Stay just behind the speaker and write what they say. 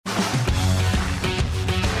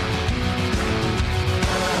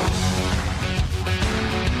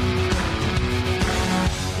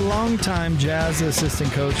longtime Jazz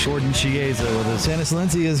assistant coach Jordan Chiesa with us. Dennis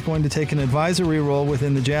Lindsay is going to take an advisory role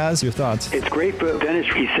within the Jazz. Your thoughts? It's great for Dennis.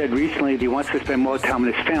 He said recently that he wants to spend more time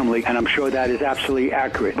with his family, and I'm sure that is absolutely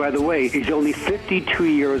accurate. By the way, he's only 52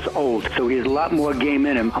 years old, so he has a lot more game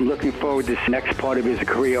in him. I'm looking forward to this next part of his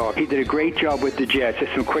career. He did a great job with the Jazz.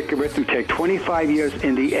 Just some quick arithmetic. 25 years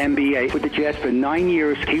in the NBA with the Jazz for 9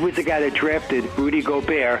 years. He was the guy that drafted Rudy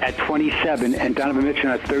Gobert at 27 and Donovan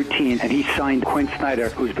Mitchell at 13, and he signed Quinn Snyder,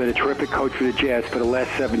 who's been a terrific coach for the Jazz for the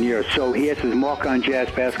last 7 years. So he has his mark on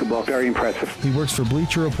Jazz basketball. Very impressive. He works for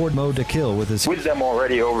Bleacher Report Mo DeKill with them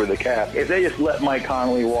already over the cap. If they just let Mike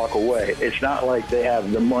Conley walk away, it's not like they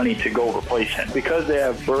have the money to go replace him. Because they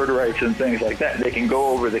have bird rights and things like that, they can go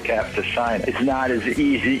over the cap to sign it. It's not as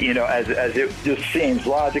easy, as it just seems.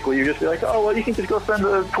 Logically, you just be like, oh, well, you can just go spend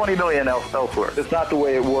the $20 million elsewhere. It's not the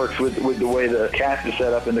way it works with the way the cap is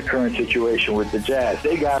set up in the current situation with the Jazz.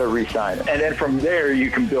 They got to re-sign him. And then from there, you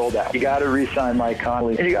can build out. You got to re-sign Mike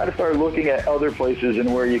Conley. And you got to start looking at other places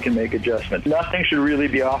and where you can make adjustments. Nothing should really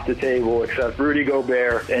be off the table except Rudy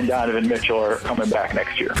Gobert and Donovan Mitchell are coming back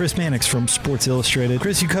next year. Chris Mannix from Sports Illustrated.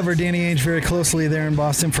 Chris, you covered Danny Ainge very closely there in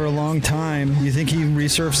Boston for a long time. You think he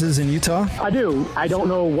resurfaces in Utah? I do. I don't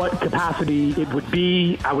know what capacity it would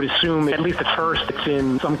be. I would assume, at least at first, it's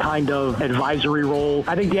in some kind of advisory role.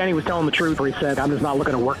 I think Danny was telling the truth where he said, I'm just not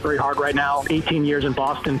looking to work very hard right now. 18 years in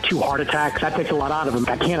Boston, 2 heart attacks. That takes a lot out of him.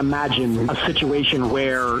 I can't imagine a situation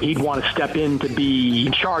where he'd want to step in to be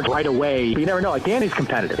in charge right away. But you never know. Like, Danny's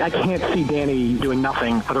competitive. I can't see Danny doing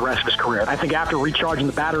nothing for the rest of his career. I think after recharging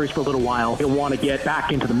the batteries for a little while, he'll want to get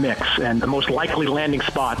back into the mix. And the most likely landing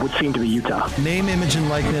spot would seem to be Utah. Name, image, and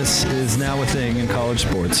likeness is now a thing in college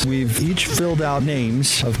sports. We've each filled out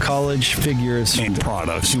names of college figures and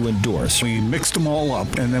products to endorse. We mixed them all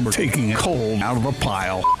up, and then we're taking coal out of a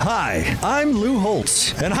pile. Hi, I'm Lou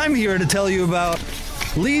Holtz, and I'm here to tell you about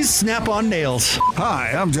Lee's Snap-on Nails.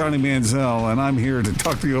 Hi, I'm Johnny Manziel, and I'm here to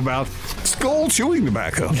talk to you about Skull chewing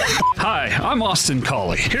tobacco. Hi, I'm Austin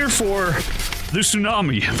Colley, here for the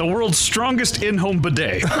Tsunami, the world's strongest in-home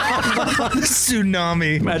bidet.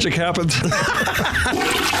 Tsunami. Magic happens.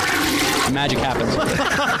 Magic happens.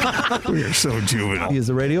 We are so juvenile. He is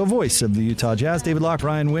the radio voice of the Utah Jazz. David Locke,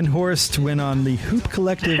 Ryan Windhorst went on the Hoop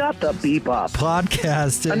Collective. Shut the beep up.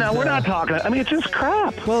 Podcast. No, we're not talking. I mean, it's just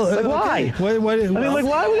crap. Well, like, okay. why? Why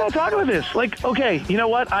Why are we not talking about this? Like, okay, you know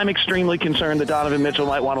what? I'm extremely concerned that Donovan Mitchell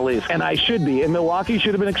might want to leave, and I should be. And Milwaukee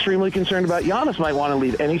should have been extremely concerned about Giannis might want to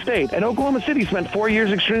leave, and he stayed. And Oklahoma City spent 4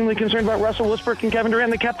 years extremely concerned about Russell Westbrook and Kevin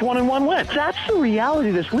Durant. They kept 1-1 wins. That's the reality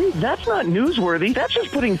of this league. That's not newsworthy. That's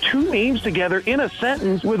just putting 2 names together in a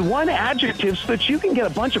sentence with 1 adjective so that you can get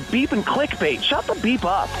a bunch of beep and clickbait. Shut the beep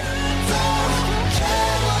up.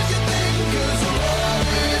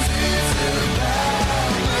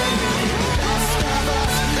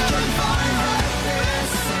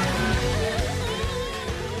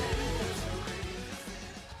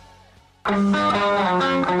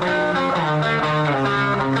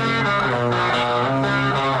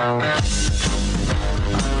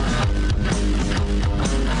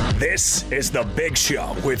 This is The Big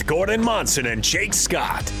Show with Gordon Monson and Jake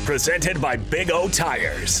Scott, presented by Big O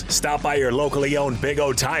Tires. Stop by your locally owned Big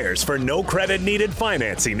O Tires for no credit needed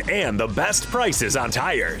financing and the best prices on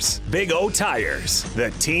tires. Big O Tires,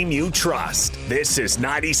 the team you trust. This is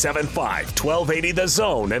 97.5, 1280 The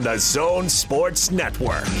Zone and The Zone Sports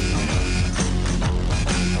Network.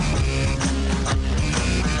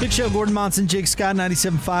 Big Show, Gordon Monson, Jake Scott,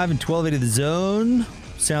 97.5 and 1280 The Zone.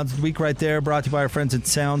 Sounds of the week right there, brought to you by our friends at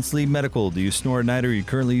Sound Sleep Medical. Do you snore at night, or are you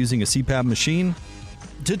currently using a CPAP machine?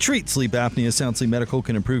 To treat sleep apnea, Sound Sleep Medical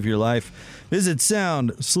can improve your life. Visit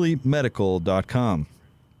soundsleepmedical.com.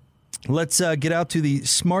 Let's get out to the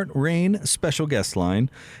Smart Rain special guest line.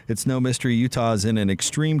 It's no mystery Utah is in an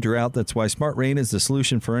extreme drought. That's why Smart Rain is the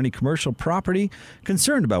solution for any commercial property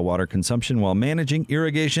concerned about water consumption while managing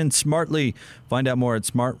irrigation smartly. Find out more at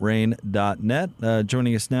smartrain.net.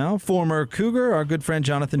 Joining us now, former Cougar, our good friend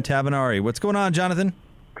Jonathan Tavernari. What's going on, Jonathan?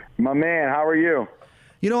 My man, how are you?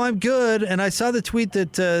 You know, I'm good, and I saw the tweet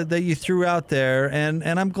that you threw out there, and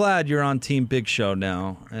I'm glad you're on Team Big Show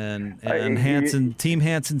now, and Hanson, Team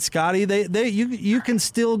Hanson, Scotty. You can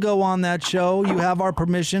still go on that show. You have our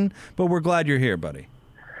permission, but we're glad you're here, buddy.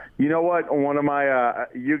 You know what? One of my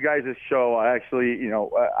you guys' show, I actually,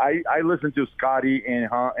 I listened to Scotty and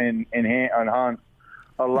Hans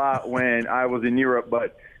a lot when I was in Europe,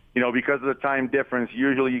 but. Because of the time difference,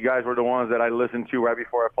 usually you guys were the ones that I listen to right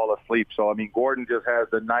before I fall asleep. So, I mean, Gordon just has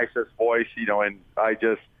the nicest voice, and I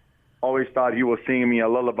just always thought he was singing me a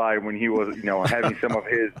lullaby when he was, having some of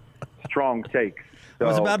his strong takes. I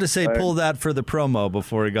was about to say pull that for the promo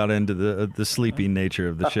before he got into the sleeping nature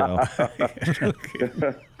of the show.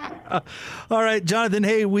 All right, Jonathan.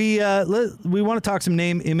 Hey, we want to talk some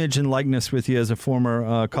name, image, and likeness with you as a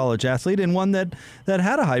former college athlete and one that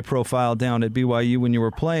had a high profile down at BYU when you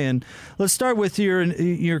were playing. Let's start with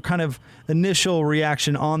your kind of initial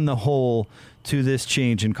reaction on the whole to this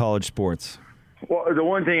change in college sports. Well, the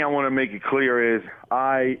one thing I want to make it clear is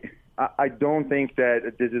I don't think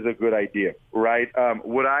that this is a good idea, right?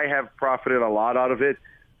 Would I have profited a lot out of it?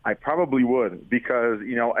 I probably would, because,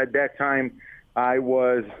 at that time I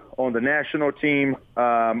was on the national team.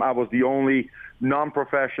 I was the only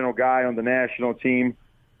non-professional guy on the national team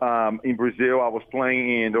in Brazil. I was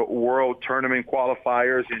playing in the world tournament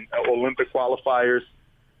qualifiers and Olympic qualifiers.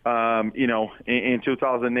 In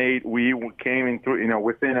 2008, we came in through,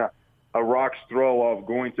 within a rock's throw of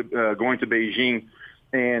going to Beijing.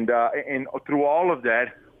 And through all of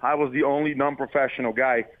that, I was the only non-professional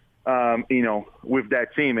guy, with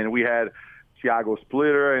that team. And we had Thiago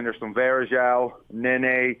Splitter, Anderson Varejao,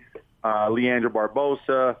 Nene, Leandro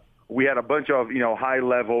Barbosa. We had a bunch of,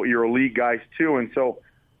 high-level EuroLeague guys too. And so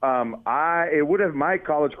my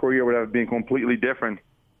college career would have been completely different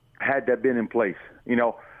had that been in place.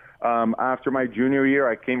 After my junior year,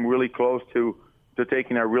 I came really close to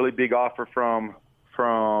taking a really big offer from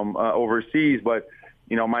overseas, but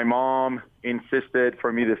my mom insisted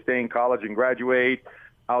for me to stay in college and graduate.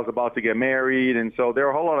 I was about to get married, and so there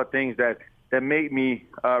are a whole lot of things that made me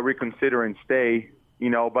reconsider and stay.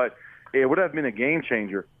 But it would have been a game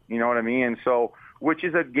changer. You know what I mean? And so, which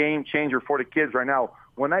is a game changer for the kids right now.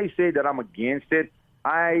 When I say that I'm against it,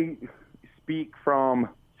 I speak from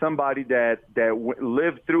somebody that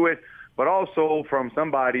lived through it, but also from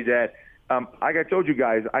somebody that, like I told you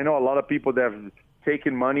guys, I know a lot of people that have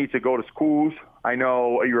taken money to go to schools. I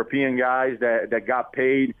know European guys that got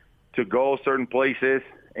paid to go certain places.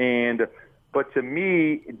 But to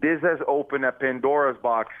me, this has opened a Pandora's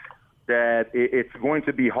box that it's going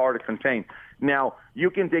to be hard to contain. Now, you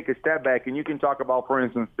can take a step back and you can talk about, for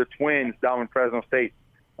instance, the Twins down in Fresno State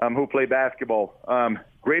who play basketball.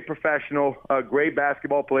 Great professional, great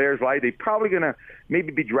basketball players, right? They're probably going to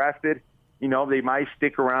maybe be drafted. They might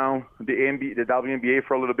stick around the WNBA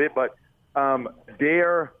for a little bit, but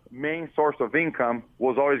their main source of income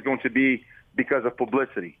was always going to be because of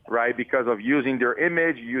publicity, right? Because of using their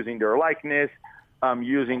image, using their likeness,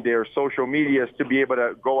 using their social medias to be able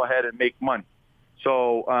to go ahead and make money.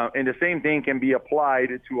 So, and the same thing can be applied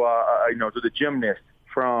to the gymnast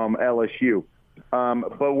from LSU.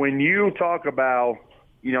 But when you talk about,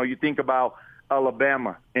 you think about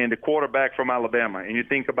Alabama and the quarterback from Alabama, and you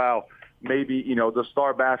think about maybe, the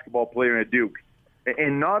star basketball player at Duke.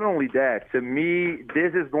 And not only that, to me,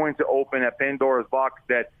 this is going to open a Pandora's box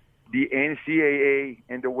that the NCAA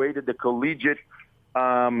and the way that the collegiate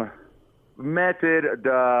method,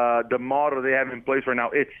 the model they have in place right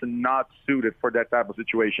now, it's not suited for that type of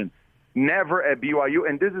situation. Never at BYU,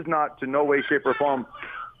 and this is not to no way, shape, or form,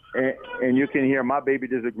 and you can hear my baby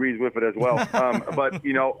disagrees with it as well. But, at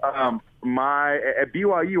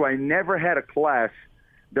BYU, I never had a class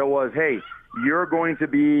that was, hey, you're going to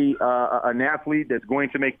be an athlete that's going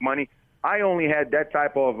to make money. I only had that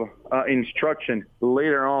type of instruction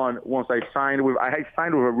later on once I signed with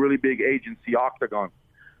a really big agency, Octagon.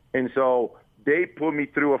 And so they put me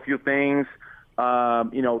through a few things.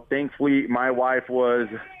 Thankfully, my wife was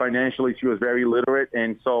financially, she was very literate.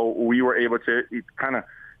 And so we were able to kind of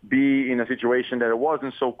be in a situation that it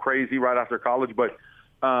wasn't so crazy right after college, but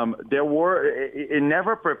it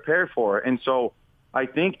never prepared for it. And so I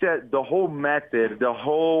think that the whole method, the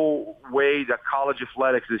whole way that college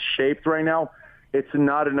athletics is shaped right now, it's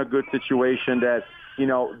not in a good situation that,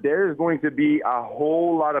 there's going to be a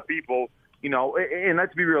whole lot of people, and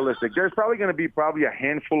let's be realistic. There's probably going to be a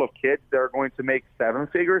handful of kids that are going to make seven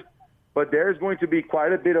figures, but there's going to be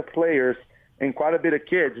quite a bit of players and quite a bit of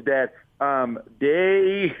kids that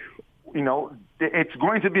it's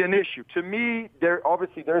going to be an issue. To me, there's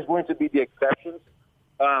going to be the exceptions.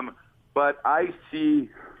 But I see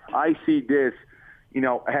this,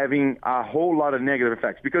 having a whole lot of negative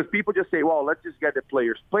effects because people just say, well, let's just get the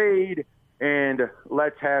players paid and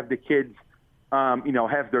let's have the kids,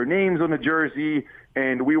 have their names on the jersey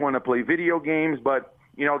and we want to play video games. But,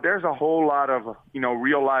 there's a whole lot of,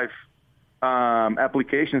 real life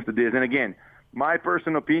applications to this. And again, my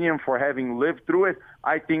personal opinion for having lived through it,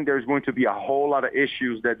 I think there's going to be a whole lot of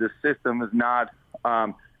issues that the system is not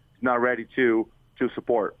ready to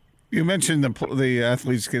support. You mentioned the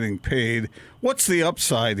athletes getting paid. What's the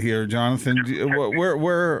upside here, Jonathan?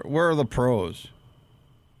 Where are the pros?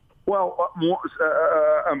 Well,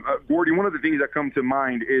 Gordy, one of the things that come to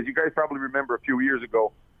mind is you guys probably remember a few years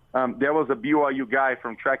ago, there was a BYU guy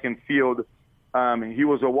from track and field. He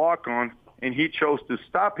was a walk-on, and he chose to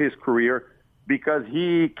stop his career because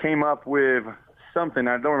he came up with something.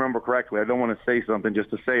 I don't remember correctly. I don't want to say something just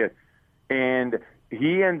to say it. And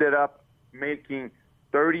he ended up making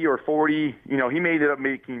 30 or 40, he ended up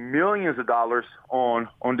making millions of dollars on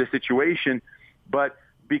this situation. But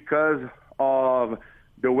because of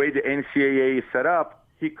the way the NCAA is set up,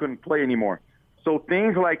 he couldn't play anymore. So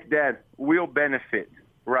things like that will benefit,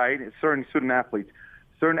 right? Certain athletes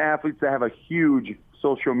that have a huge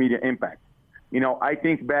social media impact. I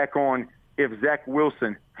think back on if Zach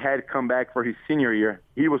Wilson had come back for his senior year,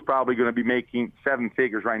 he was probably going to be making seven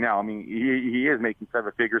figures right now. I mean, he is making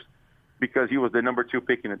seven figures because he was the number 2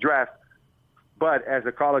 pick in the draft. But as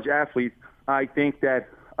a college athlete, I think that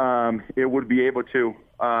it would be able to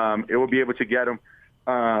get him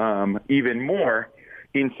even more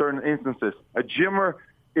in certain instances. A gymmer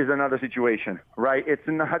is another situation, right? It's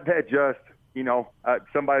not that just,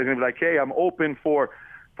 somebody's going to be like, hey, I'm open for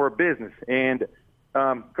business. And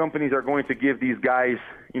companies are going to give these guys,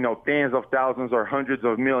 tens of thousands or hundreds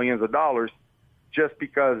of millions of dollars just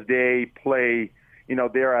because they play,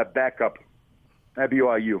 they're a backup at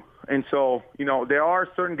BYU. And so, there are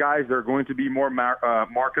certain guys that are going to be more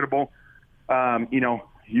marketable.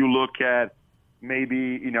 You look at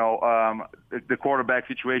maybe, the quarterback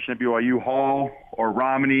situation at BYU, Hall or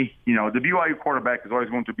Romney. The BYU quarterback is always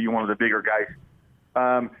going to be one of the bigger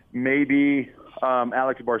guys. Maybe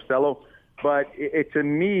Alex Barcelo. But to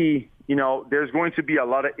me, there's going to be a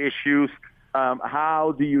lot of issues.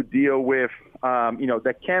 How do you deal with,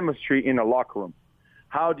 the chemistry in the locker room?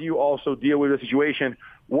 How do you also deal with the situation?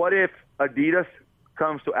 What if Adidas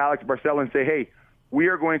comes to Alex Barcelo and say, hey, we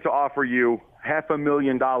are going to offer you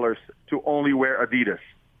 $500,000 to only wear Adidas.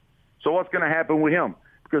 So what's going to happen with him?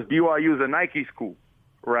 Because BYU is a Nike school,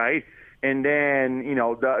 right? And then,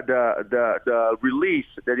 the release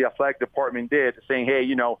that the athletic department did saying, hey,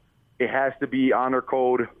 it has to be honor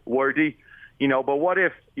code worthy. But what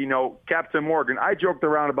if, Captain Morgan, I joked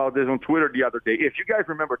around about this on Twitter the other day. If you guys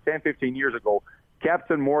remember 10, 15 years ago,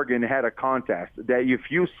 Captain Morgan had a contest that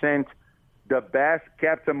if you sent the best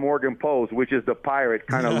Captain Morgan pose, which is the pirate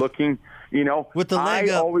kind of looking, with the leg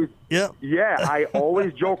up. I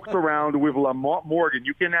always joked around with Lamont Morgan.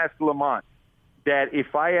 You can ask Lamont that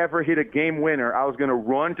if I ever hit a game winner, I was going to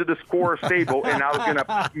run to the scorer's table and I was going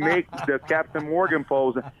to make the Captain Morgan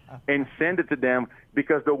pose and send it to them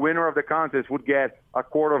because the winner of the contest would get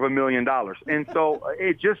 $250,000. And so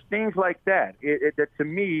it just things like that. That to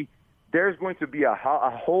me, there's going to be a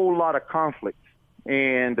whole lot of conflict.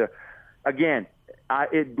 And again,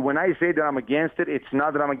 when I say that I'm against it, it's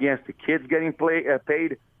not that I'm against the kids getting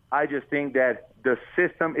paid. I just think that the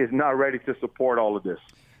system is not ready to support all of this.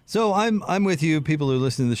 So I'm with you. People who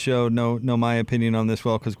listen to the show know my opinion on this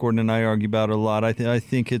well because Gordon and I argue about it a lot. I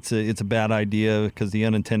think it's a bad idea because the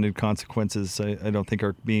unintended consequences I don't think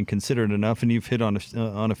are being considered enough, and you've hit on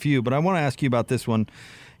a few. But I want to ask you about this one.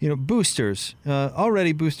 Boosters.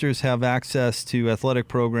 Already boosters have access to athletic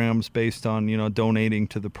programs based on, donating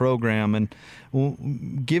to the program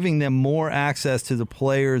and giving them more access to the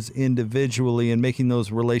players individually and making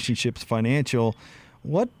those relationships financial.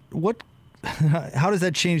 How does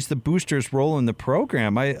that change the boosters' role in the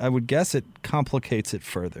program? I would guess it complicates it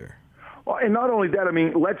further. Well, and not only that, I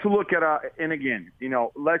mean, let's look at, and again,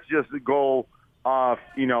 let's just go off,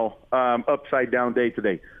 upside down day to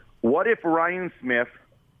day. What if Ryan Smith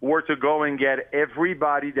were to go and get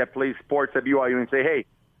everybody that plays sports at BYU and say, hey,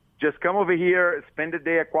 just come over here, spend a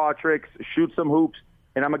day at Qualtrics, shoot some hoops,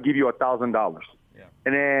 and I'm going to give you $1,000. Yeah.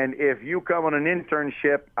 And then if you come on an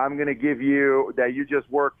internship, I'm going to give you that you just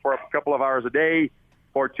work for a couple of hours a day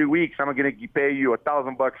for 2 weeks. I'm going to pay you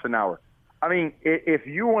 $1,000 an hour. I mean, if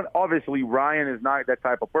you want, obviously Ryan is not that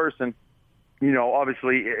type of person,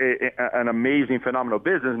 obviously an amazing, phenomenal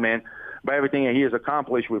businessman by everything that he has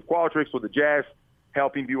accomplished with Qualtrics, with the Jazz,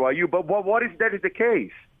 helping BYU. But what if that is the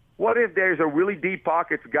case? What if there's a really deep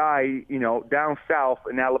pockets guy, down south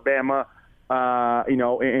in Alabama,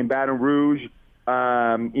 in Baton Rouge,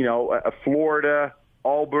 Florida,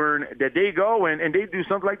 Auburn, that they go and they do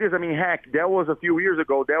something like this? I mean, heck, there was a few years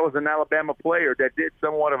ago, there was an Alabama player that did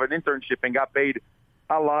somewhat of an internship and got paid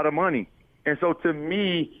a lot of money. And so to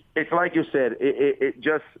me, it's like you said, it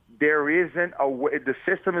just, there isn't a way, the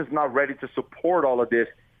system is not ready to support all of this.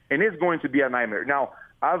 And it's going to be a nightmare. Now,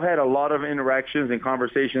 I've had a lot of interactions and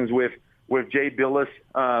conversations with Jay Billis.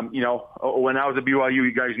 When I was at BYU,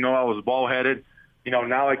 you guys know I was bald-headed.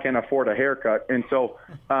 now I can afford a haircut. And so,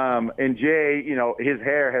 and Jay, his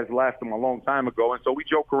hair has left him a long time ago. And so we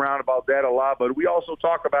joke around about that a lot, but we also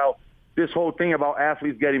talk about this whole thing about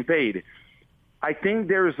athletes getting paid. I think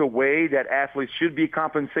there is a way that athletes should be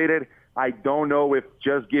compensated. I don't know if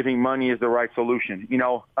just giving money is the right solution.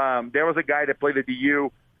 There was a guy that played at the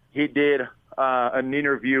U. He did an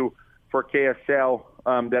interview for KSL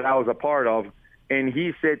that I was a part of, and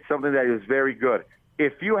he said something that is very good.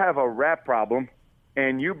 If you have a rat problem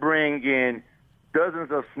and you bring in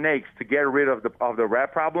dozens of snakes to get rid of the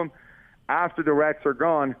rat problem, after the rats are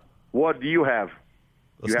gone, what do you have?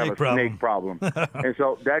 You have a snake problem. And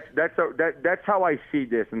so that's how I see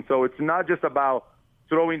this. And so it's not just about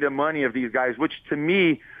throwing the money of these guys, which to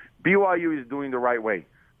me, BYU is doing the right way.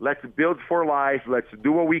 Let's build for life. Let's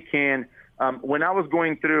do what we can. When I was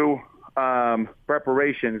going through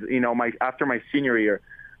preparations, after my senior year,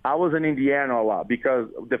 I was in Indiana a lot because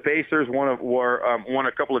the Pacers were one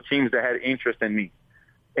a couple of teams that had interest in me.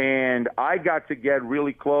 And I got to get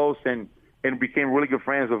really close and became really good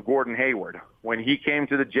friends with Gordon Hayward. When he came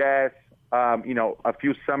to the Jazz, a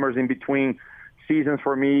few summers in between seasons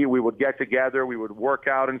for me, we would get together, we would work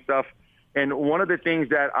out and stuff. And one of the things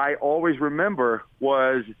that I always remember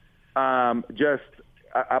was just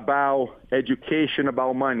about education,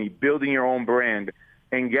 about money, building your own brand,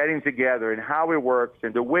 and getting together and how it works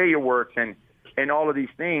and the way it works and all of these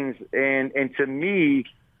things. And to me,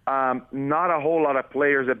 not a whole lot of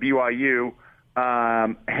players at BYU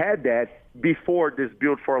had that before this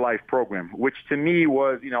Build for Life program, which to me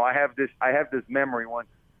was, I have this memory when,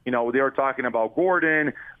 they were talking about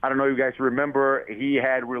Gordon. I don't know if you guys remember, he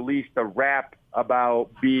had released a rap about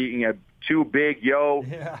being too big,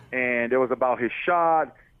 and it was about his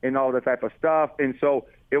shot and all that type of stuff. And so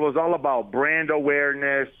it was all about brand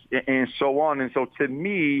awareness and so on. And so to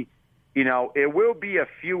me, it will be a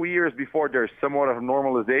few years before there's somewhat of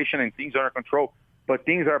normalization and things are under control. But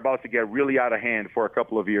things are about to get really out of hand for a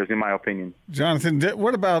couple of years, in my opinion. Jonathan,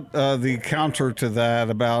 what about the counter to that,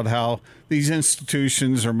 about how these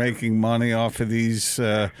institutions are making money off of these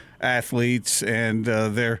athletes and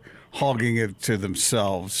they're hogging it to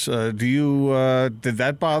themselves? Did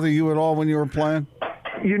that bother you at all when you were playing?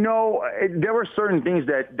 There were certain things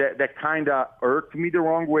that kind of irked me the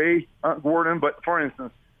wrong way, Gordon. But, for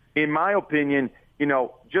instance, in my opinion,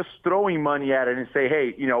 just throwing money at it and say,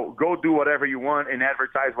 hey, go do whatever you want and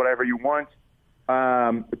advertise whatever you want.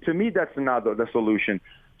 To me, that's not the solution.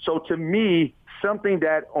 So to me, something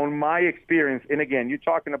that on my experience, and again, you're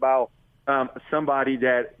talking about somebody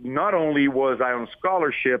that not only was I on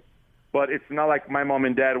scholarship, but it's not like my mom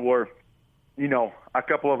and dad were, a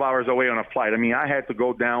couple of hours away on a flight. I mean, I had to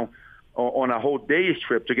go down on a whole day's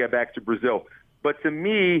trip to get back to Brazil. But to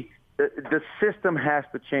me, the system has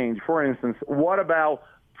to change. For instance, what about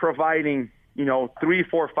providing, 3,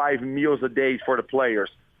 4, 5 meals a day for the players?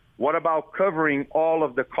 What about covering all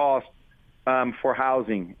of the costs for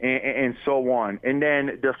housing and so on? And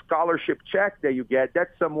then the scholarship check that you get,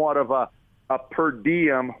 that's somewhat of a per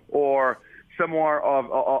diem or somewhat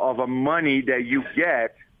of a money that you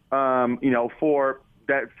get, for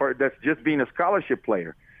that's just being a scholarship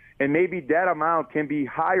player. And maybe that amount can be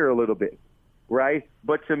higher a little bit. Right.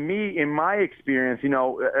 But to me, in my experience,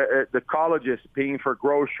 the colleges paying for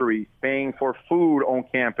groceries, paying for food on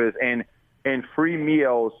campus and free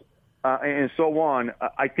meals and so on.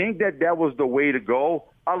 I think that was the way to go,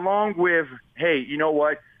 along with, hey, you know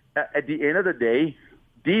what? At the end of the day,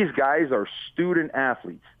 these guys are student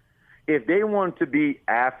athletes. If they want to be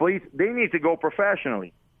athletes, they need to go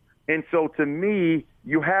professionally. And so to me,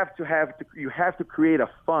 you have to create a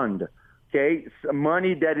fund. Okay,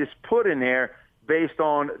 money that is put in there based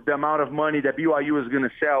on the amount of money that BYU is going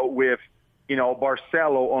to sell with,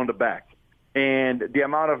 Barcelo on the back, and the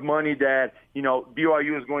amount of money that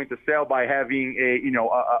BYU is going to sell by having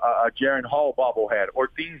a Jaren Hall bobblehead or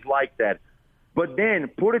things like that. But then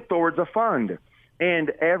put it towards a fund,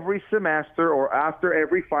 and every semester or after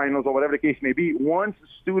every finals or whatever the case may be, once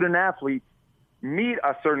student athletes meet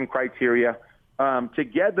a certain criteria to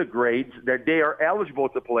get the grades that they are eligible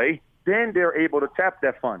to play, then they're able to tap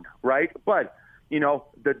that fund, right? But,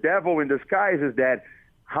 the devil in disguise is that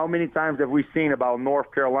how many times have we seen about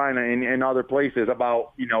North Carolina and other places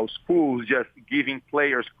about, schools just giving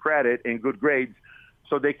players credit and good grades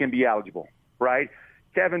so they can be eligible, right?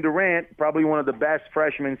 Kevin Durant, probably one of the best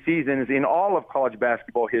freshman seasons in all of college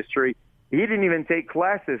basketball history, he didn't even take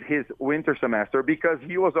classes his winter semester because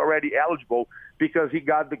he was already eligible because he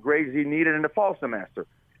got the grades he needed in the fall semester.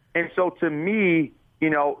 And so to me,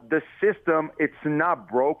 the system, it's not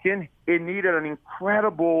broken. It needed an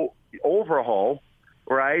incredible overhaul,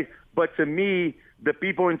 right? But to me, the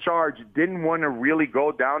people in charge didn't want to really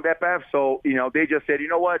go down that path. So, they just said, you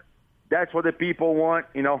know what? That's what the people want.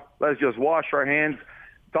 Let's just wash our hands,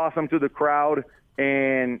 toss them to the crowd.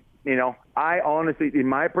 And, I honestly, in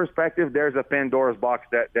my perspective, there's a Pandora's box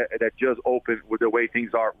that just opened with the way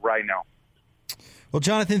things are right now. Well,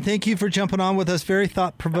 Jonathan, thank you for jumping on with us. Very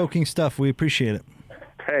thought-provoking stuff. We appreciate it.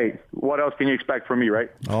 Hey, what else can you expect from me, right?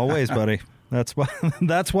 Always, buddy.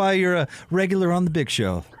 That's why you're a regular on the Big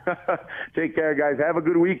Show. Take care, guys. Have a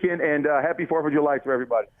good weekend, and happy 4th of July to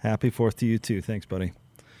everybody. Happy 4th to you, too. Thanks, buddy.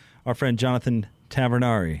 Our friend Jonathan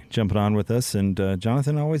Tavernari jumping on with us, and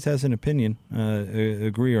Jonathan always has an opinion,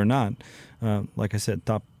 agree or not. Like I said,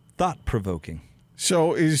 thought-provoking.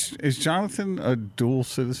 So is Jonathan a dual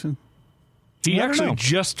citizen? He actually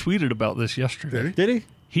just tweeted about this yesterday. Did he?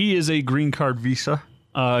 He is a green card visa.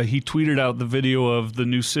 He tweeted out the video of the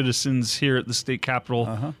new citizens here at the state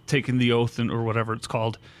capitol taking the oath or whatever it's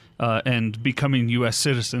called and becoming U.S.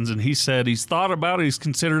 citizens. And he said he's thought about it, he's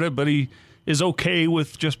considered it, but he is okay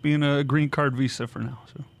with just being a green card visa for now.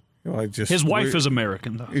 So his wife is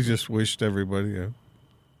American, though. He just wished everybody a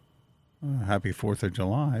happy 4th of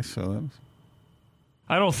July. So that was...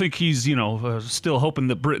 I don't think he's still hoping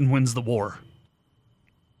that Britain wins the war.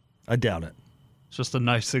 I doubt it. It's just a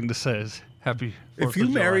nice thing to say. Is happy 4th If you of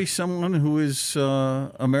July. marry someone who is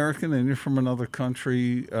American and you're from another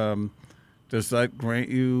country, does that grant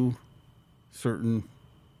you certain,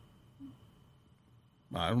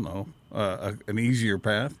 I don't know, an easier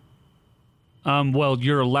path? Well,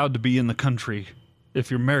 you're allowed to be in the country if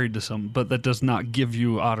you're married to someone, but that does not give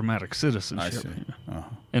you automatic citizenship. I see. Uh-huh.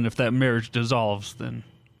 And if that marriage dissolves, then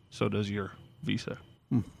so does your visa.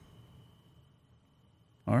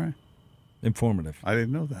 All right. Informative. I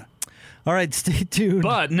didn't know that. All right, stay tuned.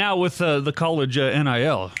 But now with the college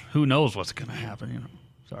NIL, who knows what's going to happen?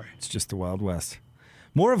 Sorry. It's just the Wild West.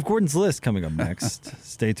 More of Gordon's List coming up next.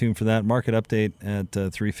 Stay tuned for that. Market update at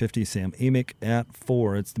 3:50. Sam Amick at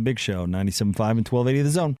 4. It's the Big Show, 97.5 and 1280 The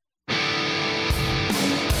Zone.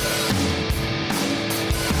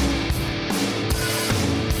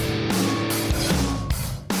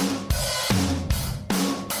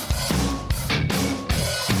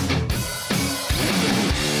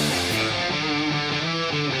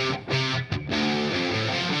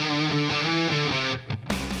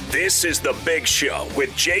 This is The Big Show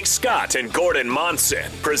with Jake Scott and Gordon Monson,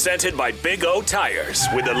 presented by Big O Tires,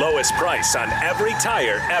 with the lowest price on every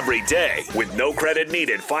tire every day, with no credit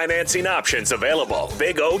needed financing options available.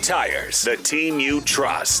 Big O Tires, the team you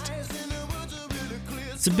trust.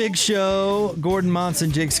 It's a Big Show. Gordon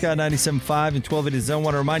Monson, Jake Scott, 97.5 and 1280 The Zone.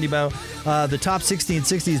 Want to remind you about the Top 60 and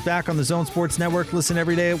 60 is back on the Zone Sports Network. Listen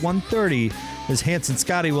every day at 1:30 as Hanson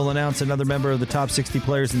Scotty will announce another member of the top 60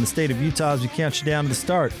 players in the state of Utah as we count you down to the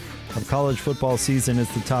start of college football season.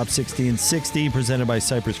 It's the Top 60 and 60 presented by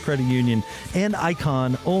Cypress Credit Union and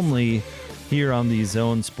Icon, only here on the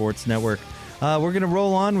Zone Sports Network. We're going to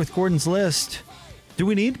roll on with Gordon's List. Do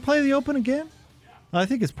we need to play the Open again? I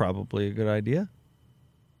think it's probably a good idea.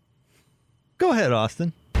 Go ahead,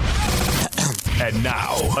 Austin. And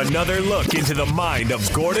now, another look into the mind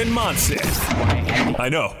of Gordon Monson. I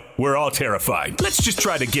know, we're all terrified. Let's just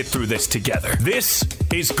try to get through this together. This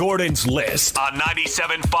is Gordon's List on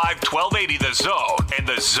 97.5 1280 The Zone and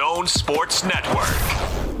the Zone Sports Network.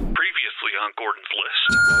 Previously on Gordon's List.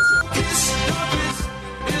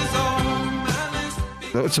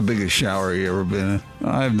 What's the biggest shower you ever been in?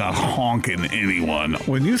 I'm not honking anyone.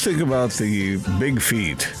 When you think about the big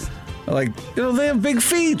feet, they have big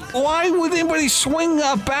feet. Why would anybody swing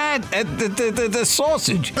a bat at the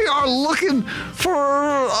sausage? They are looking for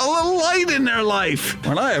a little light in their life.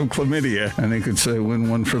 When I have chlamydia, and they could say, win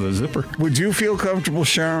one for the zipper. Would you feel comfortable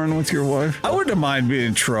showering with your wife? I wouldn't mind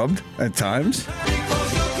being shrubbed at times.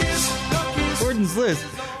 Gordon's List,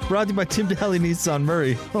 brought to you by Tim Daly Nissan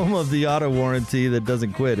Murray, home of the auto warranty that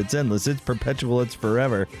doesn't quit. It's endless, it's perpetual, it's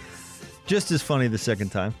forever. Just as funny the second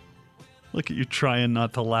time. Look at you trying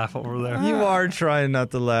not to laugh over there. You are trying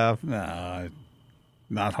not to laugh. Nah,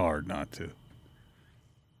 not hard not to.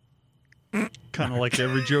 Kind of like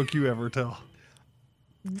every joke you ever tell.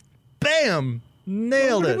 Bam!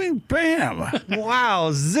 Nailed it. What do you mean, bam?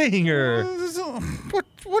 Wow, zinger.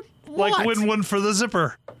 What? Like win one for the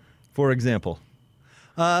zipper. For example.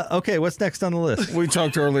 Okay, what's next on the list? We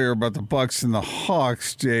talked earlier about the Bucks and the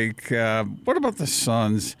Hawks, Jake. What about the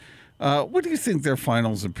Suns? What do you think their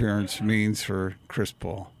finals appearance means for Chris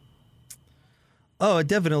Paul? Oh, it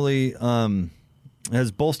definitely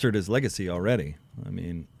has bolstered his legacy already. I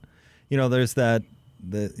mean, there's that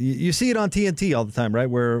you see it on TNT all the time, right?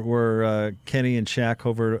 Where Kenny and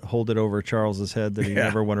Shaq hold it over Charles's head that he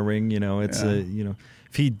never won a ring. It's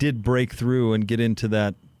if he did break through and get into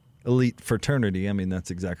that elite fraternity, I mean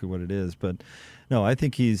that's exactly what it is. But no, I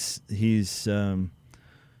think he's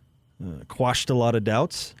quashed a lot of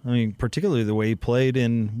doubts. I mean, particularly the way he played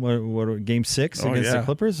in what Game 6 against the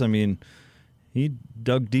Clippers. I mean, he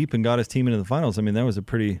dug deep and got his team into the finals. I mean, that was a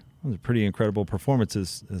pretty incredible performance.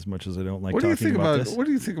 As much as I don't like talking about this. What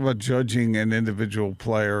do you think about judging an individual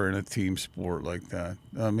player in a team sport like that?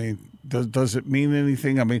 I mean, does it mean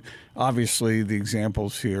anything? I mean, obviously the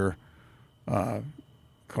examples here,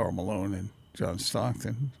 Karl Malone and John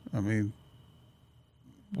Stockton. I mean,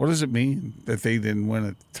 what does it mean that they didn't win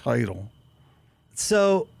a title?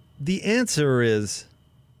 So the answer is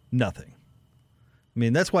nothing. I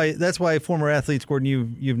mean, that's why former athletes,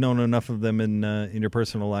 Gordon, you've known enough of them in your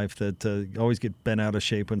personal life that always get bent out of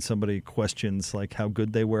shape when somebody questions like how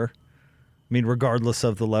good they were. I mean, regardless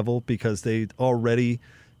of the level, because they already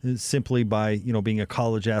simply by being a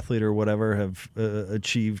college athlete or whatever have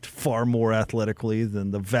achieved far more athletically than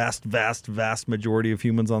the vast majority of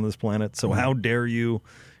humans on this planet. So how dare you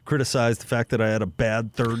criticize the fact that I had a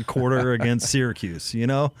bad third quarter against Syracuse?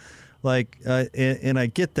 And I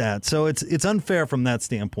get that. So it's unfair from that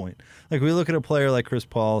standpoint. Like we look at a player like Chris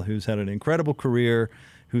Paul, who's had an incredible career,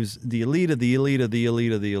 who's the elite of the elite of the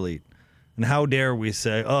elite of the elite. And how dare we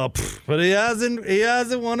say, but he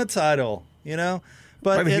hasn't won a title,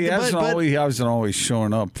 But he hasn't always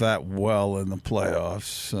shown up that well in the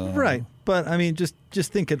playoffs. Right. But, I mean, just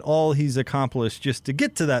think at all he's accomplished just to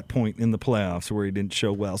get to that point in the playoffs where he didn't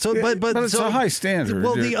show well. So, but it's a high standard.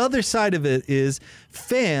 Well, the other side of it is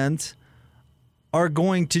fans are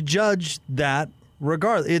going to judge that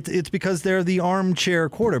regardless. It's because they're the armchair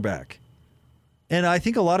quarterback. And I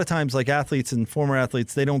think a lot of times, like athletes and former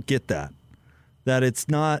athletes, they don't get that. That it's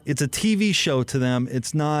a TV show to them.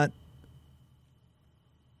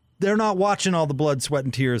 They're not watching all the blood, sweat,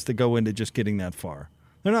 and tears that go into just getting that far.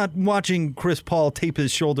 They're not watching Chris Paul tape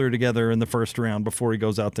his shoulder together in the first round before he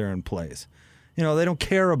goes out there and plays. They don't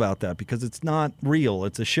care about that because it's not real.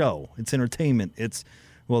 It's a show. It's entertainment.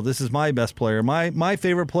 This is my best player. My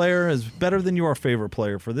favorite player is better than your favorite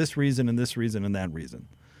player for this reason and this reason and that reason.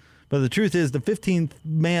 But the truth is the 15th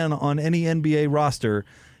man on any NBA roster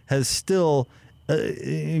has still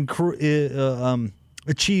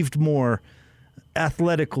achieved more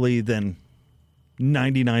athletically than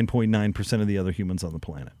 99.9% of the other humans on the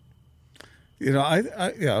planet.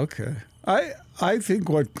 I think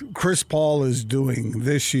what Chris Paul is doing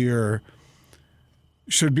this year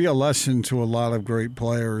should be a lesson to a lot of great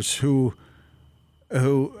players who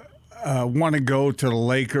want to go to the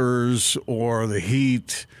Lakers or the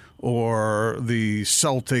Heat or the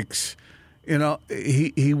Celtics.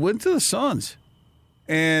 He went to the Suns,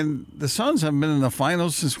 and the Suns have been in the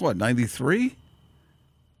finals since what, 93?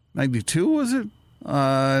 92 was it?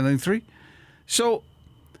 93. So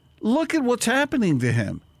look at what's happening to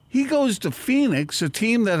him. He goes to Phoenix, a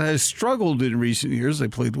team that has struggled in recent years. They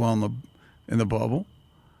played well in the bubble,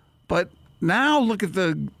 but now look at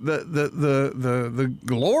the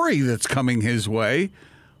glory that's coming his way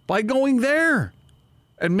by going there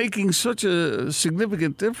and making such a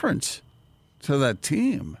significant difference to that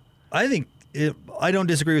team. I don't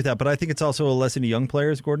disagree with that, but I think it's also a lesson to young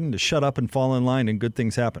players, Gordon, to shut up and fall in line and good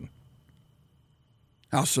things happen.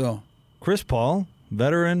 How so? Chris Paul,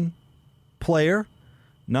 veteran player,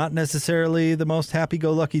 not necessarily the most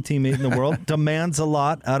happy-go-lucky teammate in the world, demands a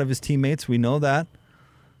lot out of his teammates. We know that.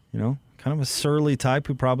 Kind of a surly type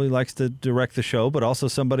who probably likes to direct the show, but also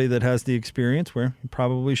somebody that has the experience where he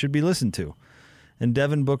probably should be listened to. And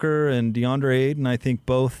Devin Booker and DeAndre Ayton, I think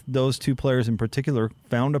both those two players in particular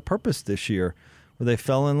found a purpose this year where they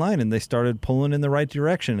fell in line and they started pulling in the right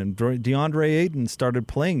direction. And DeAndre Ayton started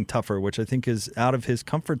playing tougher, which I think is out of his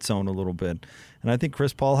comfort zone a little bit. And I think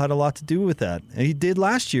Chris Paul had a lot to do with that. And he did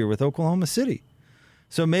last year with Oklahoma City.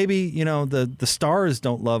 So maybe, the stars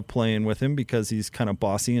don't love playing with him because he's kind of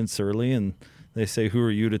bossy and surly and they say, who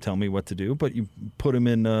are you to tell me what to do? But you put him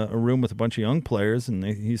in a room with a bunch of young players and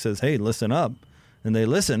he says, hey, listen up. And they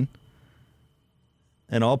listen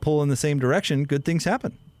and all pull in the same direction, good things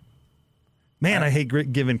happen. Man, I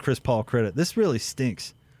hate giving Chris Paul credit. This really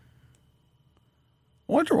stinks.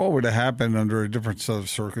 I wonder what would have happened under a different set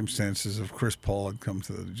of circumstances if Chris Paul had come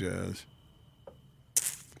to the Jazz.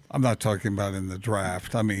 I'm not talking about in the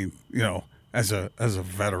draft. I mean, as a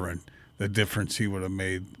veteran, the difference he would have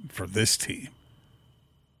made for this team.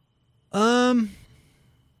 He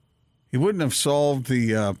wouldn't have solved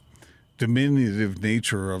the diminutive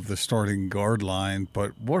nature of the starting guard line,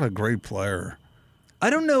 but what a great player.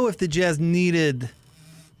 I don't know if the Jazz needed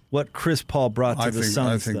what Chris Paul brought to the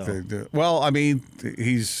Suns. I think they do. Well, I mean,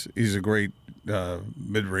 he's a great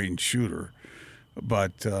mid-range shooter,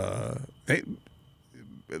 but the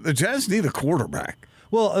Jazz need a quarterback.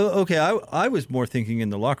 Well, okay, I was more thinking in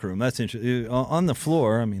the locker room. That's interesting. On the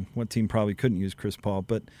floor, I mean, what team probably couldn't use Chris Paul?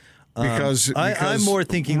 But because I'm more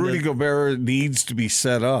thinking Rudy Gobert needs to be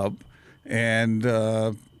set up, and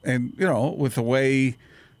with the way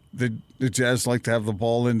the Jazz like to have the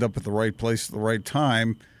ball end up at the right place at the right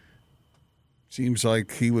time, seems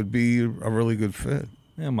like he would be a really good fit.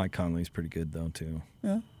 Yeah, Mike Conley's pretty good though too.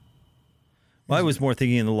 Yeah. Well, I was more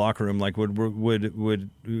thinking in the locker room, like would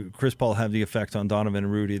Chris Paul have the effect on Donovan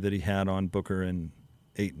and Rudy that he had on Booker and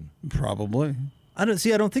Ayton? Probably. I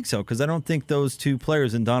don't think so, because I don't think those two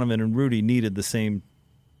players in Donovan and Rudy needed the same.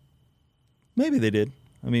 Maybe they did.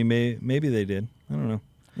 I mean, maybe they did. I don't know.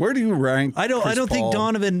 Where do you rank? I don't think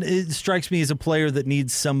Donovan strikes me as a player that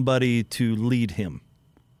needs somebody to lead him.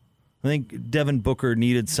 I think Devin Booker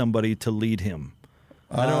needed somebody to lead him.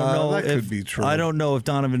 I don't know that could be true. I don't know if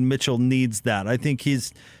Donovan Mitchell needs that. I think he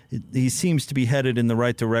seems to be headed in the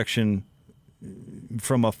right direction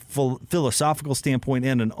from a philosophical standpoint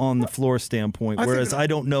and an on-the-floor standpoint, whereas I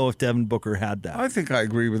don't know if Devin Booker had that. I think I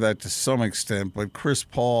agree with that to some extent, but Chris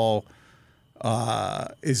Paul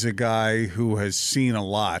is a guy who has seen a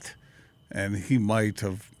lot, and he might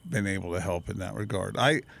have been able to help in that regard.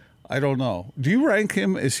 I don't know. Do you rank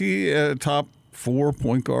him? Is he a top 4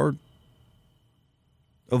 point guard?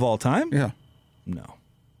 Of all time? Yeah. No.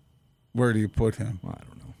 Where do you put him? Well, I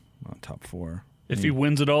don't know. Not top 4. If he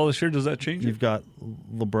wins it all this year, does that change it? You've got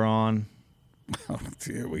LeBron. Oh,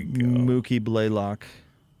 here we go. Mookie Blaylock.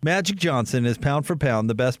 Magic Johnson is pound for pound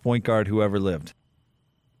the best point guard who ever lived.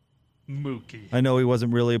 Mookie. I know he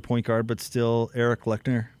wasn't really a point guard, but still Eric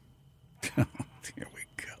Lechner.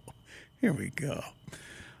 Here we go.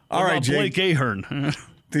 All right, Jake. Blake Ahern.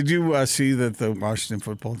 Did you see that the Washington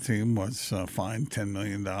football team was fined $10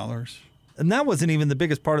 million? And that wasn't even the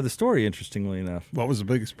biggest part of the story, interestingly enough. What was the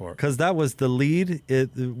biggest part? Because that was the lead.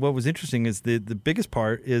 What was interesting is the biggest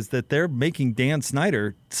part is that they're making Dan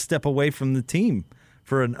Snyder step away from the team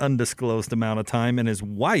for an undisclosed amount of time, and his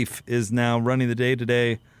wife is now running the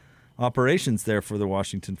day-to-day operations there for the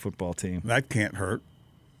Washington football team. That can't hurt.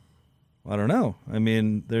 I don't know. I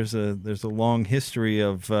mean, there's a long history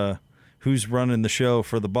of who's running the show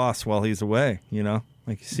for the boss while he's away, you know?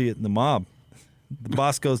 Like you see it in the mob. The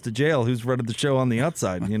boss goes to jail, who's running the show on the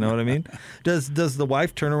outside, you know what I mean? Does the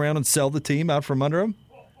wife turn around and sell the team out from under him?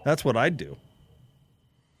 That's what I'd do.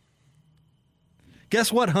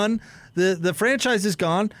 Guess what, hun? The franchise is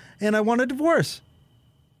gone, and I want a divorce.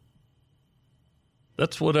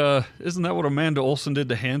 That's what, isn't that what Amanda Olsen did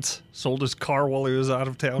to Hans? Sold his car while he was out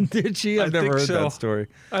of town? Did she? I've never heard that story.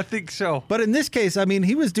 I think so. But in this case, I mean,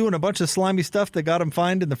 he was doing a bunch of slimy stuff that got him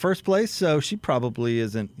fined in the first place, so she probably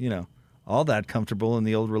isn't, all that comfortable in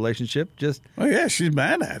the old relationship. Just, oh, yeah, she's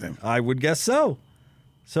mad at him. I would guess so.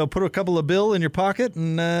 So put a couple of bill in your pocket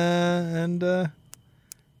and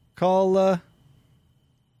call an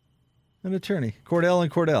attorney. Cordell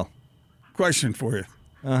and Cordell. Question for you.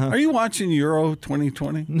 Are you watching Euro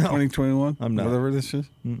 2020? No. 2021? I'm not. Whatever this is?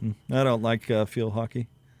 Mm-mm. I don't like field hockey.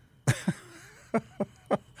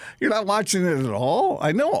 You're not watching it at all?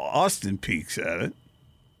 I know Austin peeks at it.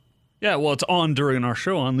 Yeah, well, it's on during our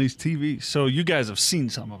show on these TVs, so you guys have seen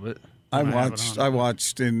some of it. I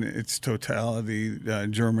watched in its totality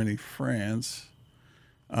Germany, France.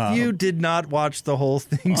 You did not watch the whole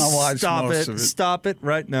thing. I watched most of it. Stop it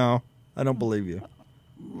right now. I don't believe you.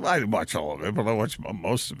 I didn't watch all of it, but I watched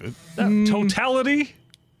most of it. That totality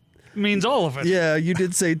means all of it. Yeah, you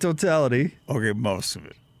did say totality. Okay, most of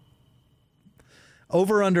it.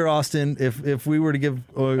 Over under, Austin, if we were to give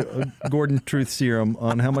Gordon truth serum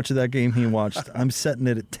on how much of that game he watched, I'm setting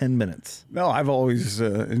it at 10 minutes. No, I've always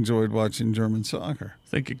enjoyed watching German soccer. I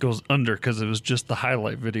think it goes under because it was just the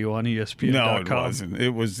highlight video on ESPN.com. No, it wasn't.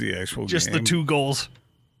 It was the actual just game. The 2 goals.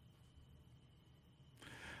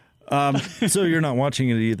 So you're not watching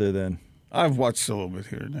it either then? I've watched a little bit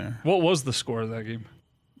here and there. What was the score of that game?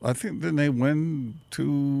 I think, didn't they win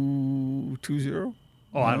 2-0?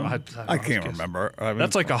 Oh, I can't remember. I mean,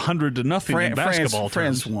 that's like 100-0 in basketball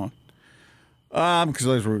France terms. won. Because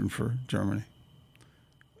I was rooting for Germany.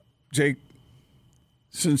 Jake,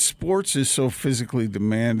 since sports is so physically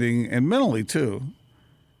demanding and mentally too,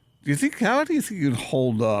 how do you think you'd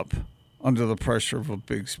hold up under the pressure of a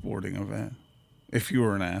big sporting event if you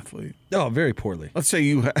were an athlete? Oh, very poorly. Let's say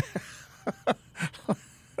you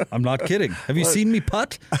I'm not kidding. Have you seen me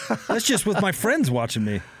putt? That's just with my friends watching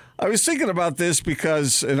me. I was thinking about this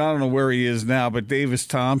because, and I don't know where he is now, but Davis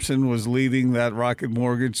Thompson was leading that Rocket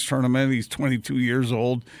Mortgage tournament. He's 22 years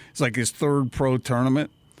old. It's like his third pro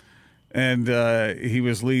tournament. And he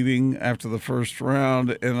was leading after the first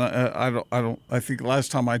round. And I think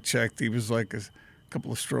last time I checked, he was like a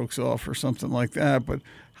couple of strokes off or something like that. But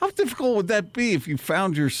how difficult would that be if you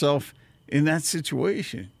found yourself in that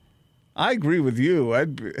situation? I agree with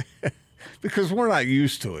you. Because we're not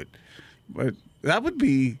used to it. But that would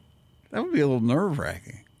be a little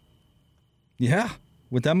nerve-wracking. Yeah.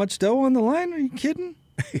 With that much dough on the line? Are you kidding?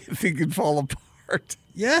 You think you'd fall apart?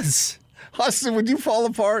 Yes. Austin, would you fall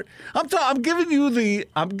apart? I'm giving you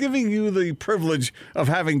the privilege of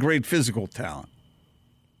having great physical talent.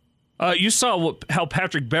 You saw how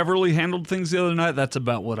Patrick Beverly handled things the other night? That's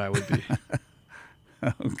about what I would be.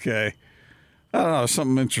 Okay. I don't know,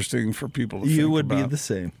 something interesting for people to think about. You would be the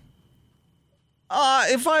same.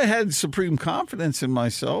 If I had supreme confidence in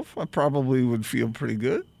myself, I probably would feel pretty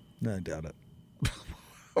good. No, I doubt it.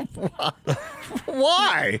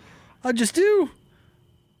 Why? I just do.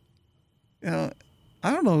 You know,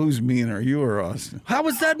 I don't know who's meaner, you or Austin. How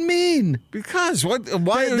was that mean? Because what?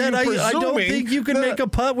 Why are you presuming I don't think you can make a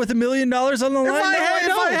putt with $1 million on the line.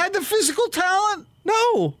 If I had the physical talent?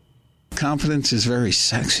 No. Confidence is very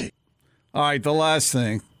sexy. All right, the last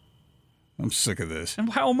thing. I'm sick of this. And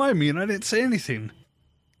how am I mean? I didn't say anything.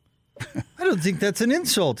 I don't think that's an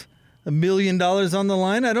insult. $1 million on the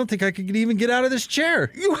line. I don't think I could even get out of this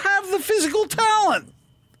chair. You have the physical talent.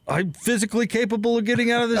 I'm physically capable of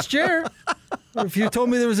getting out of this chair. If you told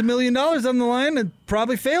me there was $1 million on the line, I'd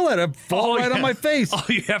probably fail at it. I'd fall on my face. All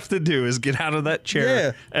you have to do is get out of that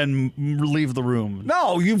chair and leave the room.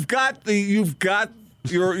 No, you're a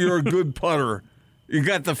good putter. You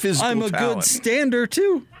got the physical talent. I'm a good stander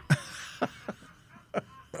too.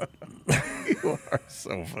 You are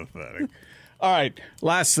so pathetic. All right,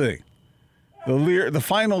 last thing. The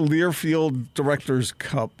final Learfield Directors'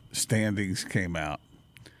 Cup standings came out.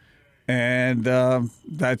 And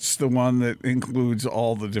that's the one that includes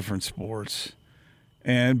all the different sports.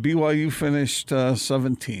 And BYU finished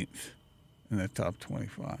 17th in the top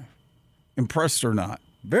 25. Impressed or not?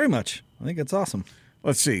 Very much. I think it's awesome.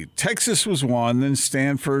 Let's see. Texas was one, then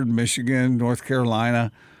Stanford, Michigan, North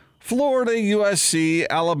Carolina, Florida, USC,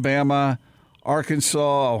 Alabama,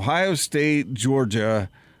 Arkansas, Ohio State, Georgia,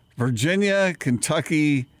 Virginia,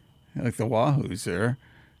 Kentucky, like the Wahoos there,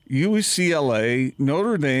 UCLA,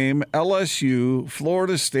 Notre Dame, LSU,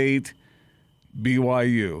 Florida State,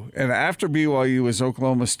 BYU. And after BYU was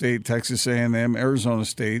Oklahoma State, Texas A&M, Arizona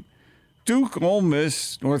State, Duke, Ole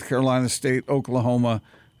Miss, North Carolina State, Oklahoma,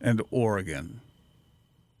 and Oregon.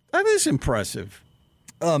 That is impressive.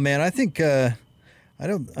 Oh man, I think I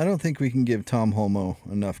don't think we can give Tom Holmoe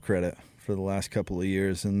enough credit for the last couple of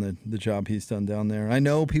years and the job he's done down there. I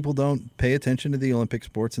know people don't pay attention to the Olympic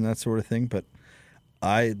sports and that sort of thing, but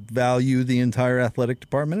I value the entire athletic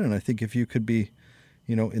department, and I think if you could be,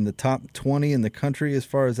 in the top 20 in the country as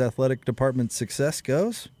far as athletic department success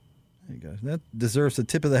goes, that deserves a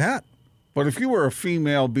tip of the hat. But if you were a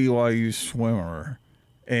female BYU swimmer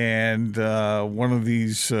and one of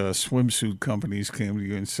these swimsuit companies came to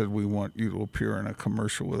you and said, we want you to appear in a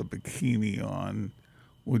commercial with a bikini on,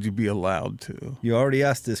 would you be allowed to? You already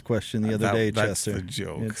asked this question the other day, Chester. That's the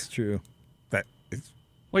joke. It's true.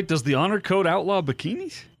 Wait, does the honor code outlaw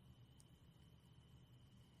bikinis?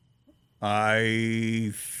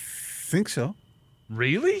 I think so.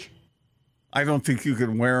 Really? I don't think you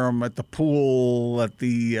can wear them at the pool at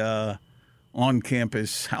the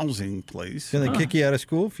on-campus housing place. Can they kick you out of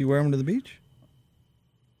school if you wear them to the beach?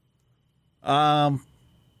 No.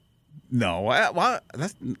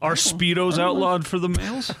 Are Speedos outlawed for the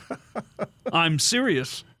males? I'm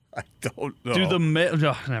serious. I don't know. Do the male?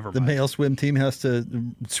 No, never mind. The male swim team has to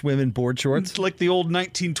swim in board shorts. It's like the old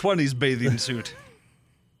 1920s bathing suit.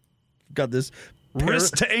 Got this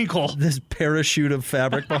wrist to ankle. This parachute of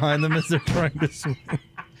fabric behind them as they're trying to swim.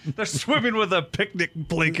 They're swimming with a picnic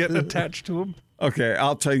blanket attached to them. Okay,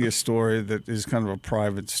 I'll tell you a story that is kind of a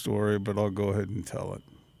private story, but I'll go ahead and tell it.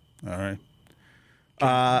 All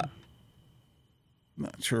right.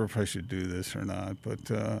 Not sure if I should do this or not,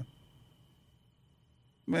 but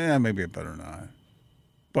maybe I better not.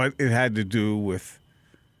 But it had to do with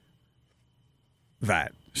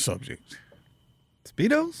that subject.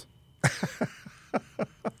 Speedos?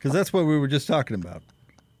 Because that's what we were just talking about.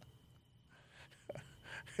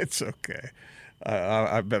 It's okay.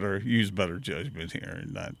 I better use better judgment here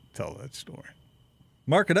and not tell that story.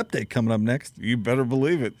 Market update coming up next. You better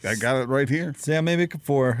believe it. I got it right here. Sam Amick at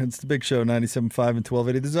 4. It's the Big Show, 97.5 and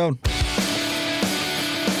 1280 The Zone.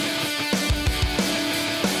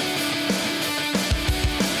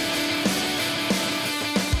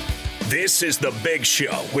 This is The Big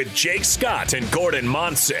Show with Jake Scott and Gordon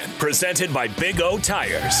Monson, presented by Big O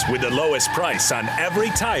Tires, with the lowest price on every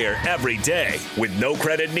tire every day, with no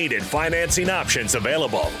credit needed financing options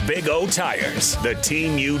available. Big O Tires, the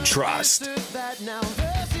team you trust.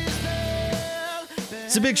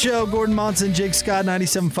 It's a Big Show. Gordon Monson, Jake Scott,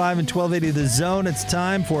 97.5 and 1280 The Zone. It's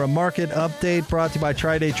time for a market update brought to you by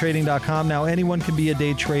TryDayTrading.com. Now, anyone can be a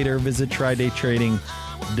day trader. Visit TryDayTrading.com.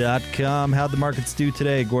 How'd the markets do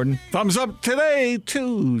today, Gordon? Thumbs up today,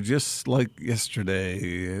 too, just like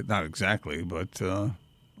yesterday. Not exactly, but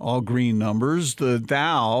all green numbers. The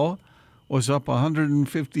Dow was up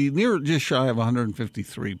 150, just shy of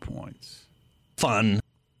 153 points. Fun.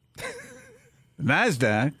 The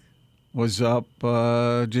NASDAQ was up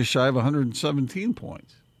just shy of 117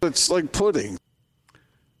 points. It's like pudding.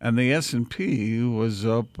 And the S&P was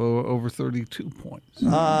up over 32 points.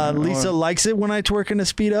 Lisa likes it when I twerk in a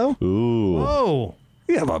Speedo. Ooh. Whoa.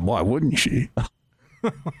 Yeah, but why wouldn't she?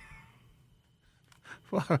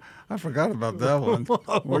 Well, I forgot about that one.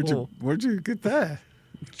 Where'd you get that?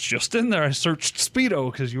 Just in there, I searched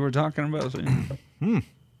Speedo because you were talking about it.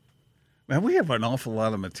 Man, we have an awful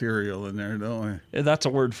lot of material in there, don't we? Yeah, that's a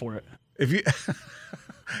word for it.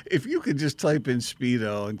 If you could just type in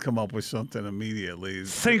Speedo and come up with something immediately.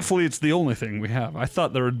 Thankfully, it's the only thing we have. I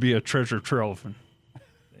thought there would be a treasure trove.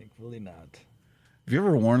 Thankfully not. Have you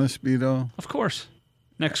ever worn a Speedo? Of course.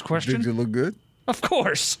 Next question. Did you look good? Of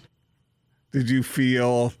course. Did you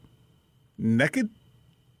feel naked?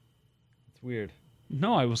 It's weird.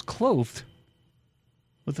 No, I was clothed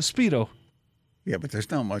with a Speedo. Yeah, but there's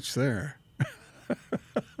not much there.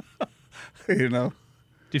 You know?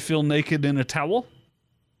 Do you feel naked in a towel?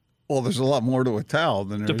 Well, there's a lot more to a towel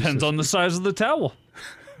than there is. Depends on the size of the towel.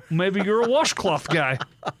 Maybe you're a washcloth guy.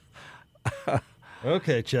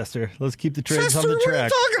 Okay, Chester. Let's keep the trades Chester, on the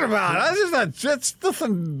track. what are you talking about? That's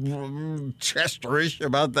nothing Chesterish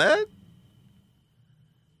about that.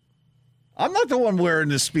 I'm not the one wearing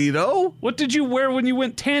the Speedo. What did you wear when you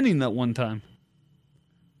went tanning that one time?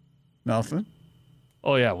 Nothing.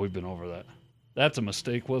 Oh, yeah, we've been over that. That's a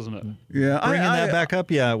mistake, wasn't it? Yeah, Bringing that back up?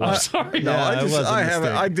 Yeah, it was. I'm sorry. No,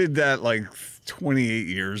 Yeah, I did that like 28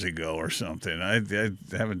 years ago or something. I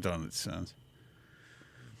haven't done it since.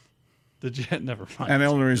 Did you? Never mind. And the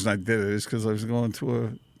only reason I did it is because I was going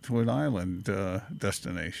to an island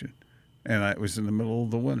destination, and it was in the middle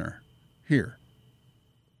of the winter here.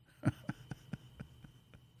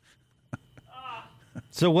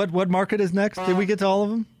 So what market is next? Did we get to all of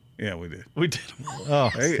them? Yeah, we did. We did. Oh,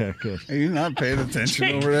 Hey, okay, good. Are you not paying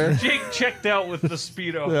attention over there? Jake checked out with the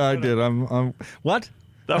Speedo. Yeah, I did. I'm what?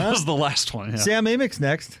 That was the last one. Yeah. Sam Amick's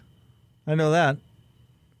next. I know that.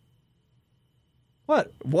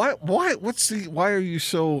 What? Why are you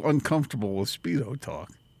so uncomfortable with Speedo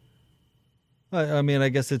talk? I mean, I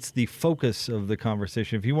guess it's the focus of the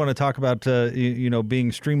conversation. If you want to talk about,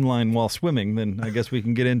 being streamlined while swimming, then I guess we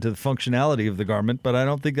can get into the functionality of the garment. But I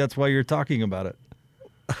don't think that's why you're talking about it.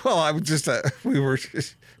 Well, I was just we were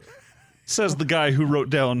just. Says the guy who wrote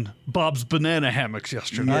down Bob's banana hammocks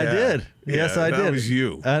yesterday. I did. Yes, I did. That was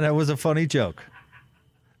you. And it was a funny joke.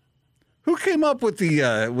 Who came up with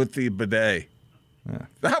the bidet?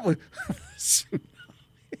 That was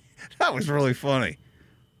that was really funny.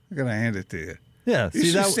 I'm gonna hand it to you. Yeah, You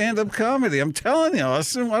should stand-up comedy. I'm telling you,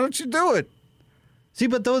 Austin. Why don't you do it? See,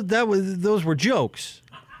 but those were jokes,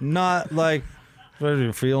 not like. Do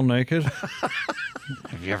you feel naked?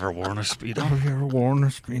 Have you ever worn a Speedo? Have you ever worn a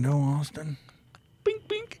Speedo, Austin? Bink,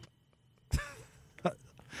 bink. I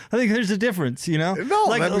think there's a difference, you know?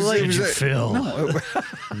 No, Did you feel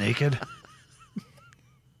naked?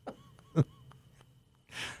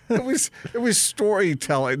 It was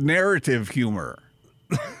storytelling, narrative humor.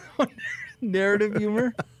 Narrative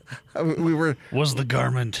humor? Was the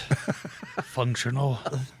garment functional?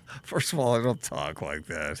 First of all, I don't talk like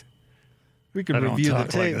that. We could I don't review the talk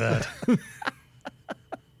tape. like that.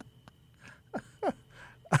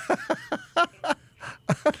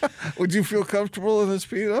 Would you feel comfortable in a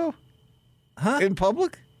Speedo? Huh? In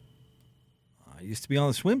public? I used to be on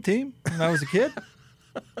the swim team when I was a kid.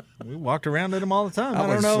 We walked around in them all the time. I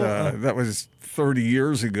don't know. That was 30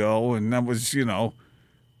 years ago, and that was, The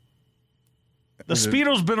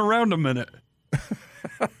Speedo's been around a minute.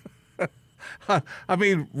 I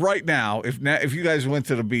mean, right now, if you guys went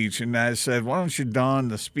to the beach and Naz said, "Why don't you don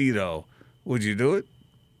the Speedo?" Would you do it?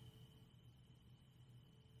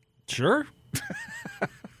 Sure.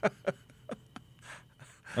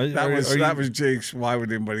 That was Jake's. Why would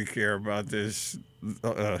anybody care about this?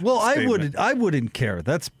 Well, statement? I wouldn't care.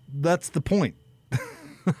 That's the point.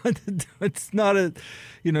 It's not a,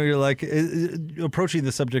 you're like approaching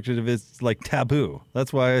the subject of it's like taboo.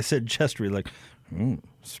 That's why I said Chestery, like,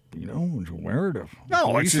 speedo, would you wear it?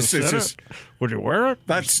 No, it's just Would you wear it?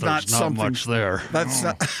 That's There's not something much there. That's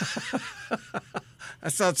not.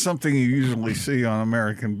 That's not something you usually see on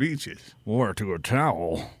American beaches. Or to a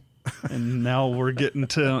towel. And now we're getting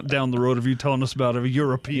down the road of you telling us about a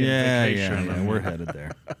European vacation. Yeah, we're headed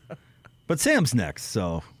there. But Sam's next,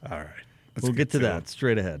 so All right. we'll get to that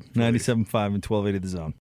straight ahead. 97.5 and 1280 The Zone.